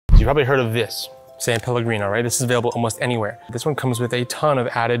You've probably heard of this, San Pellegrino, right? This is available almost anywhere. This one comes with a ton of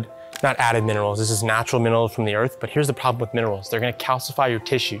not added minerals. This is natural minerals from the earth, but here's the problem with minerals. They're gonna calcify your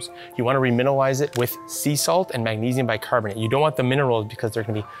tissues. You wanna remineralize it with sea salt and magnesium bicarbonate. You don't want the minerals because they're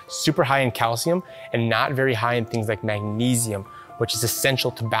gonna be super high in calcium and not very high in things like magnesium, which is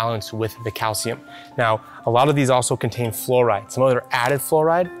essential to balance with the calcium. Now, a lot of these also contain fluoride. Some of them are added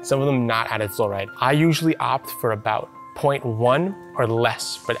fluoride, some of them not added fluoride. I usually opt for about 0.1 or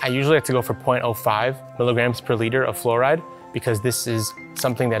less, but I usually like to go for 0.05 milligrams per liter of fluoride because this is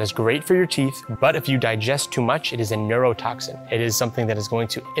something that is great for your teeth, but if you digest too much, it is a neurotoxin. It is something that is going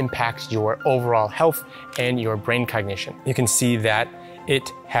to impact your overall health and your brain cognition. You can see that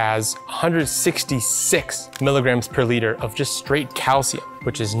it has 166 milligrams per liter of just straight calcium,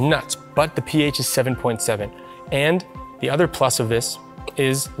 which is nuts, but the pH is 7.7. And the other plus of this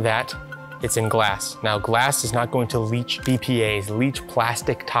is that it's in glass. Now, glass is not going to leach BPAs, leach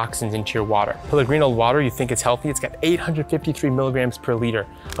plastic toxins into your water. Pellegrino water, you think it's healthy, it's got 853 milligrams per liter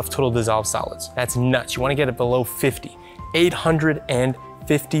of total dissolved solids. That's nuts. You wanna get it below 50.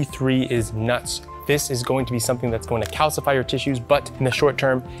 853 is nuts. This is going to be something that's going to calcify your tissues, but in the short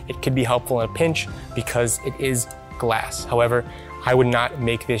term, it could be helpful in a pinch because it is glass. However, I would not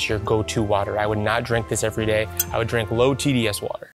make this your go-to water. I would not drink this every day. I would drink low TDS water.